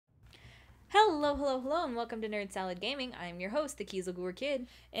Hello, hello, hello, and welcome to Nerd Salad Gaming. I'm your host, the Kieselgoor Kid.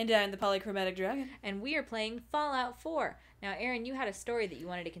 And I'm the Polychromatic Dragon. And we are playing Fallout 4. Now, Aaron, you had a story that you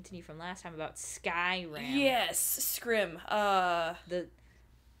wanted to continue from last time about Skyrim. Yes, Scrim.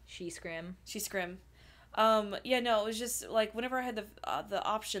 She Scrim. Yeah, no, it was just, like, whenever I had the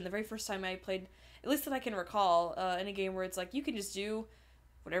option, the very first time I played, at least that I can recall, in a game where it's like, you can just do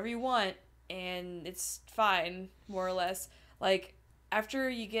whatever you want, and it's fine, more or less. Like, after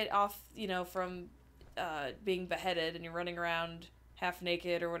you get off, from being beheaded and you're running around half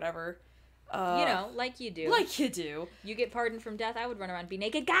naked or whatever. Like you do. Like you do. You get pardoned from death, I would run around and be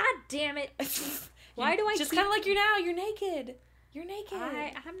naked. God damn it! Why do I just kind of like you now, you're naked. You're naked.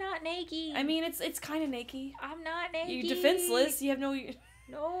 I'm not naked. I mean, it's kind of naked. I'm not naked. You're defenseless. You have no...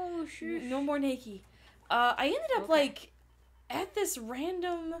 No, shush. No more naked. I ended up, at this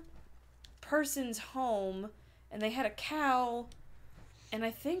random person's home, and they had a cow, and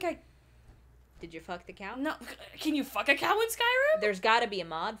I think I... Did you fuck the cow? No. Can you fuck a cow in Skyrim? There's gotta be a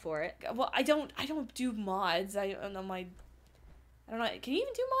mod for it. Well, I don't do mods. I don't know. Can you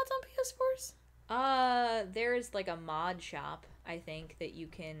even do mods on PS4s? There's like a mod shop, I think, that you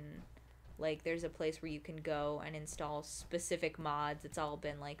can, like, there's a place where you can go and install specific mods. It's all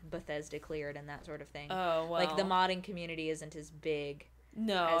been, like, Bethesda cleared and that sort of thing. Oh, well. Like, the modding community isn't as big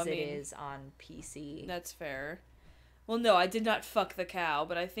as it is on PC. That's fair. Well, no, I did not fuck the cow,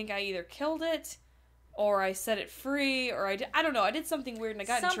 but I think I either killed it, or I set it free, or I don't know, I did something weird and I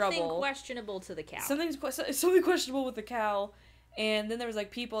got in trouble. Something questionable to the cow. Something questionable with the cow, and then there was,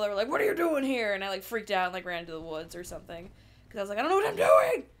 like, people that were like, what are you doing here? And I, like, freaked out and, like, ran into the woods or something. Because I was like, I don't know what I'm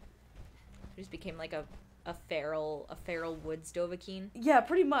doing! It just became, like, a feral woods Dovahkiin. Yeah,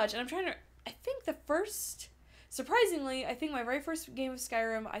 pretty much. And surprisingly, I think my very first game of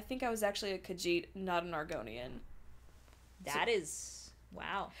Skyrim, I think I was actually a Khajiit, not an Argonian. That is...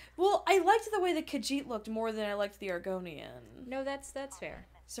 Wow. Well, I liked the way the Khajiit looked more than I liked the Argonian. No, that's fair.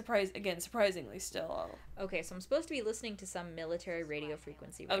 Surprisingly still. Okay, so I'm supposed to be listening to some military radio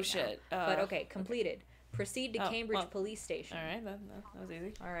frequency right now. Oh, shit. But, okay, completed. Okay. Proceed to Cambridge Police Station. Alright, that was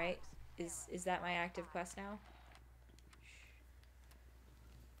easy. Alright. Is that my active quest now?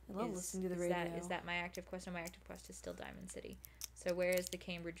 I love listening to the radio. Is that my active quest? No, my active quest is still Diamond City. So where is the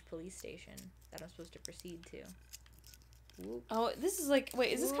Cambridge Police Station that I'm supposed to proceed to? Whoop. Oh, this is like...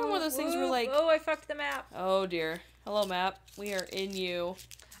 Wait, is this kind of one of those things where, like... Oh, I fucked the map. Oh, dear. Hello, map. We are in you.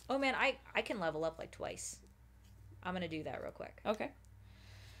 Oh, man, I can level up, like, twice. I'm gonna do that real quick. Okay.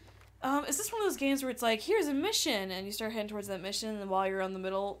 Is this one of those games where it's like, here's a mission, and you start heading towards that mission, and while you're in the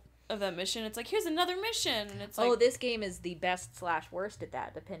middle of that mission, it's like, here's another mission, and it's like... Oh, this game is the best/worst at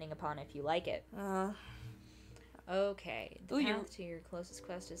that, depending upon if you like it. Okay. The path to your closest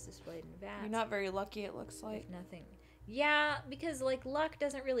quest is displayed in VATS. You're not very lucky, it looks like. If nothing... Yeah, because, like, luck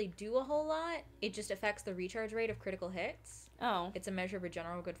doesn't really do a whole lot. It just affects the recharge rate of critical hits. Oh. It's a measure of a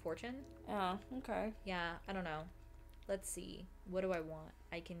general good fortune. Oh, okay. Yeah, I don't know. Let's see. What do I want?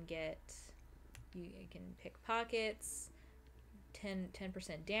 I can get... I can pick pockets,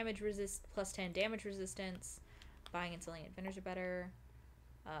 10% damage plus 10 damage resistance. Buying and selling at vendors are better.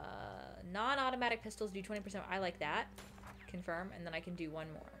 Non-automatic pistols do 20%. I like that. Confirm, and then I can do one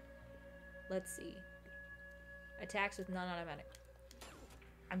more. Let's see. Attacks with non-automatic.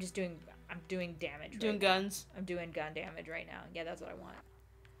 I'm doing damage. Doing guns. I'm doing gun damage right now. Yeah, that's what I want.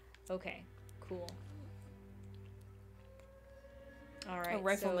 Okay, cool. Alright,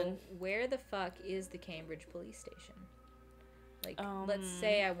 rifleman. So where the fuck is the Cambridge Police Station? Like, let's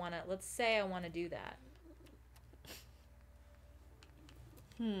say I wanna do that.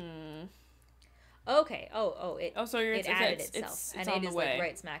 Okay. It added itself, and it is like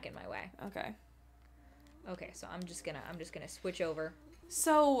right smack in my way. Okay. Okay, so I'm just gonna switch over.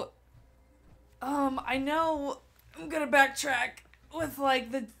 So, I know I'm gonna backtrack with,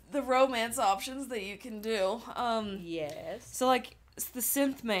 like, the romance options that you can do. Yes. So, like, the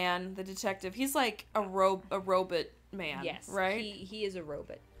synth man, the detective, he's like a robot man. Yes. Right? He is a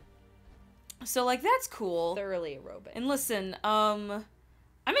robot. So, like, that's cool. Thoroughly a robot. And listen, I'm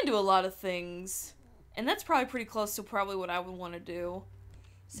into a lot of things, and that's probably pretty close to probably what I would want to do.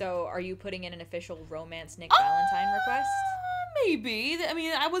 So, are you putting in an official romance Nick Valentine request? Maybe. I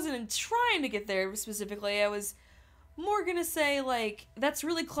mean, I wasn't trying to get there specifically. I was more gonna say, like, that's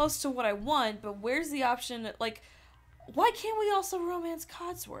really close to what I want, but where's the option, like, why can't we also romance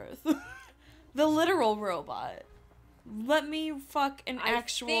Codsworth? The literal robot. Let me fuck an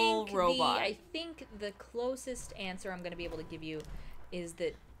actual robot. I think the closest answer I'm gonna be able to give you is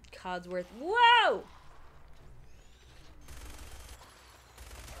that Codsworth... Whoa!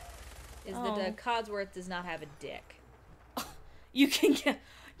 That Codsworth does not have a dick. You can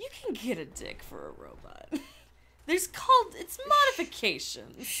You can get a dick for a robot. It's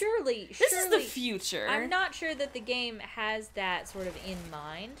modifications. Surely, This is the future. I'm not sure that the game has that sort of in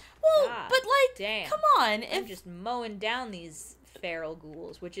mind. Well, God, but like, damn. come on. I'm just mowing down these feral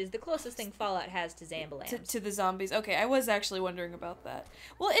ghouls, which is the closest thing Fallout has to Zambalams. To the zombies. Okay, I was actually wondering about that.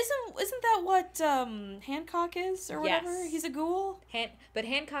 Well, isn't that what Hancock is or whatever? Yes. He's a ghoul? But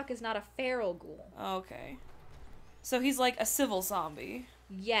Hancock is not a feral ghoul. Okay. So he's like a civil zombie.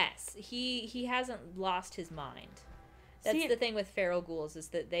 Yes, he hasn't lost his mind. That's See, the thing with feral ghouls, is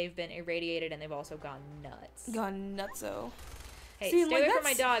that they've been irradiated and they've also gone nuts. Gone nutso. Hey, See, stay like, away from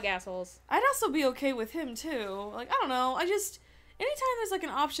my dog, assholes. I'd also be okay with him too. Like, I don't know. Anytime there's like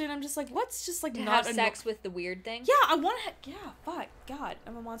an option, I'm just like, what's just like To not have sex with the weird thing? Yeah, I want to. Yeah, fuck, God,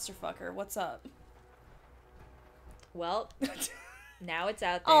 I'm a monster fucker. What's up? Well, now it's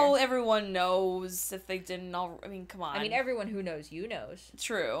out there. Oh, everyone knows if they didn't all. I mean, come on. I mean, everyone who knows you knows.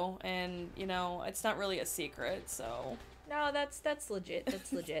 True, and you know, it's not really a secret, so. No, that's legit.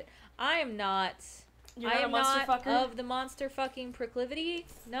 That's legit. I am not. You're I not a am monster not fucker? of the monster fucking proclivity.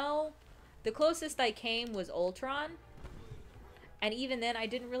 No, the closest I came was Ultron. And even then, I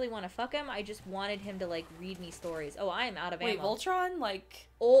didn't really want to fuck him. I just wanted him to, like, read me stories. Oh, I am out of ammo. Wait, Voltron? Like...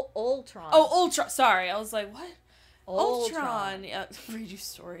 Ultron. Oh, Ultron! Sorry, I was like, what? Ultron. Yeah, read you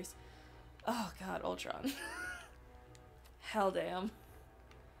stories. Oh, God, Ultron. Hell damn.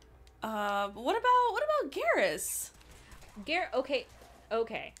 What about Garrus? Okay.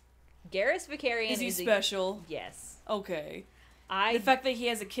 Garrus Vicarian Is he special? Yes. Okay. The fact that he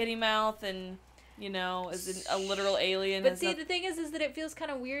has a kitty mouth and... You know, as a literal alien. But see, the thing is that it feels kind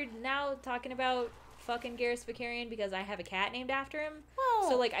of weird now talking about fucking Garrus Vicarian because I have a cat named after him. Oh.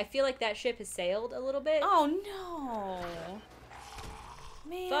 So, like, I feel like that ship has sailed a little bit. Oh, no.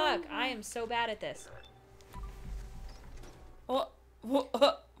 Man. Fuck, I am so bad at this. What?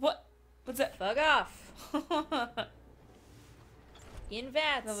 What's that? Fuck off. In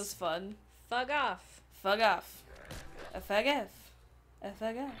vats. That was fun. Fuck off. Fuck off. Fuck off.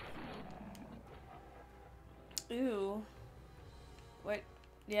 Fuck off. Ooh. Wait.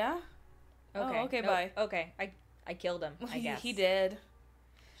 Yeah? Okay. Oh, okay, nope. bye. Okay. I killed him, I guess. He did.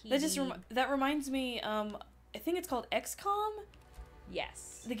 That reminds me, I think it's called XCOM?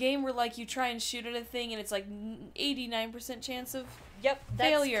 Yes. The game where, like, you try and shoot at a thing and it's, like, 89% chance of Yep, that's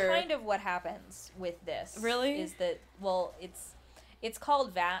failure. kind of what happens with this. Really? Is that, well, it's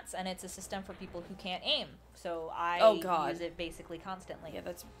called VATS, and it's a system for people who can't aim. So I use it basically constantly. Yeah,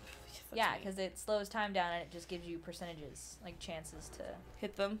 that's yeah, because it slows time down and it just gives you percentages, like chances to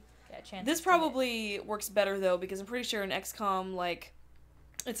hit them. Yeah, chances. This probably works better though, because I'm pretty sure in XCOM, like,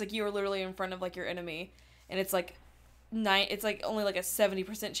 it's like you are literally in front of like your enemy, and it's like it's like only like a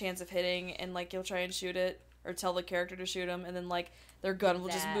 70% chance of hitting, and like you'll try and shoot it or tell the character to shoot them, and then like their gun will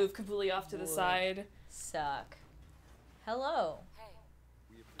just move completely off to the side. Suck. Hello.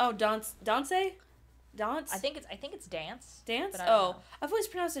 Oh, Dance? Dance? I think it's dance. Dance? But I don't know. I've always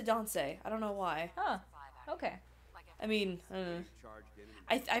pronounced it Dance. I don't know why. Huh. Okay. I mean,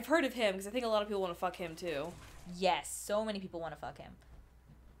 I've heard of him because I think a lot of people want to fuck him too. Yes, so many people want to fuck him.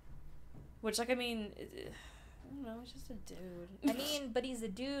 Which, like, I mean, I don't know, he's just a dude. I mean, but he's a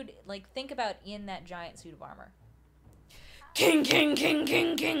dude. Like, think about in that giant suit of armor. King, king, king,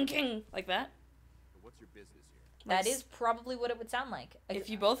 king, king, king. Like that? What's your business here? That is probably what it would sound like. If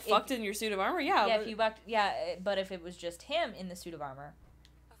you both fucked in your suit of armor, yeah. Yeah, if you fucked, yeah, but if it was just him in the suit of armor.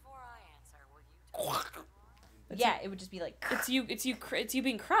 Before I answer, will you yeah, it would just be like. It's you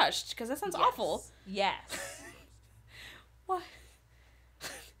being crushed, because that sounds awful. Yes. What?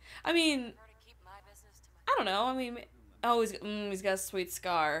 I mean, I don't know. I mean, oh, he's got a sweet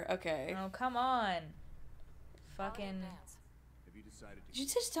scar. Okay. Oh, come on. Fucking. Have you decided to Did you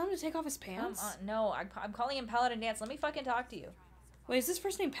just tell him to take off his pants? No, I'm calling him Paladin Dance. Let me fucking talk to you. Wait, is this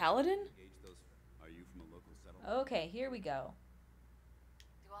first name Paladin? engage those? Are you from a local settlement? Okay, here we go.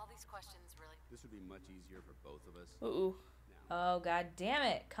 do all these questions really? This would be much easier for both of us. Ooh. Oh, god damn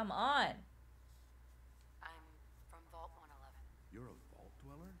it. Come on. I'm from Vault 111. You're a vault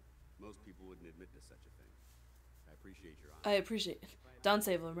dweller? Most people wouldn't admit to such a thing. I appreciate your I honesty. appreciate it. Dance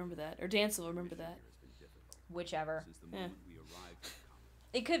will remember that. Or Dance will remember that. It's been difficult Whichever. since the moment we arrived at the common.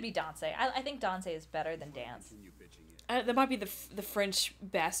 It could be Dance. I think Dance is better than Dance. Continue bitching it. That might be the French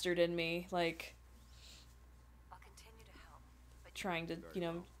bastard in me, like, I'll continue to help, but trying to, you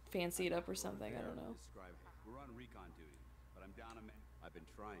know, fancy it up or something. I don't know. Describe it. We're on recon duty, but I'm down a man. I've been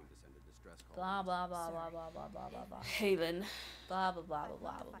trying to send a distress call. Blah, blah, blah, blah, blah, blah, blah, blah, blah. Halen. Blah, blah, blah, blah,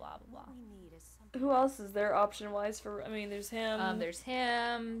 blah, blah, blah, blah. Who else is there option-wise for... I mean, there's him. There's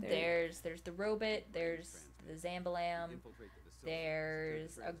him. There- There's the robot. There's the Zambalam. Infiltrate the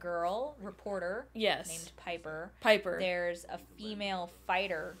There's a girl reporter Yes. named Piper. Piper. There's a female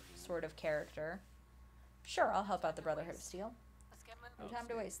fighter sort of character. Sure, I'll help out the Brotherhood of Steel. Let's get No moving. time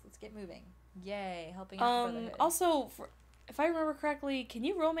to waste. Let's get moving. Yay, helping out the Brotherhood. Also, if I remember correctly, can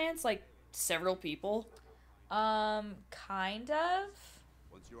you romance like several people? Kind of.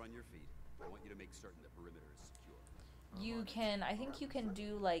 Once you're on your feet, I want you to make certain the perimeter is secure. You can, I think you can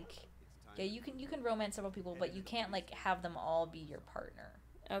do like, yeah, you can romance several people, but you can't like have them all be your partner.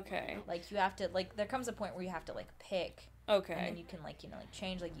 Okay. Like you have to, like there comes a point where you have to like pick, Okay. and then you can like, you know, like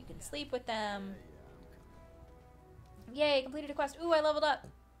change, like you can sleep with them. Yay, completed a quest. Ooh, I leveled up.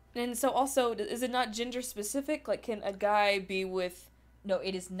 And so also, is it not gender specific? Like, can a guy be with... No,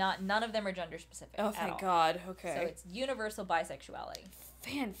 it is not. None of them are gender specific. Oh, at thank all. God. Okay. So it's universal bisexuality.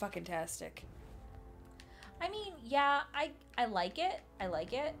 Fan-fucking-tastic. I mean, yeah, I like it. I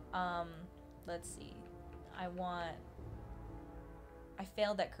like it. Let's see. I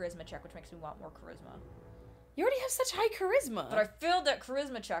failed that charisma check, which makes me want more charisma. You already have such high charisma. But I failed that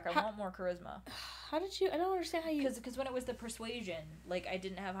charisma check. I How- want more charisma. How did you... I don't understand how you... Because when it was the persuasion, like, I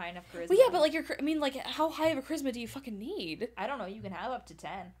didn't have high enough charisma. Well, yeah, but, like, I mean, like, how high of a charisma do you fucking need? I don't know. You can have up to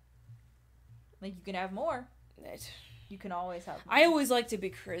 10. Like, you can have more. You can always have more. I always like to be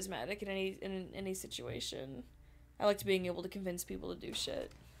charismatic in any situation. I like to being able to convince people to do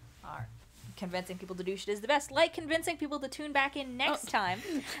shit. Alright. Convincing people to do shit is the best. Like convincing people to tune back in next time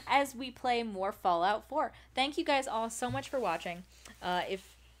as we play more Fallout 4. Thank you guys all so much for watching. If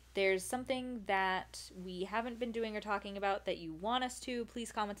there's something that we haven't been doing or talking about that you want us to,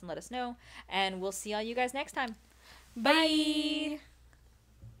 please comment and let us know. And we'll see all you guys next time. Bye!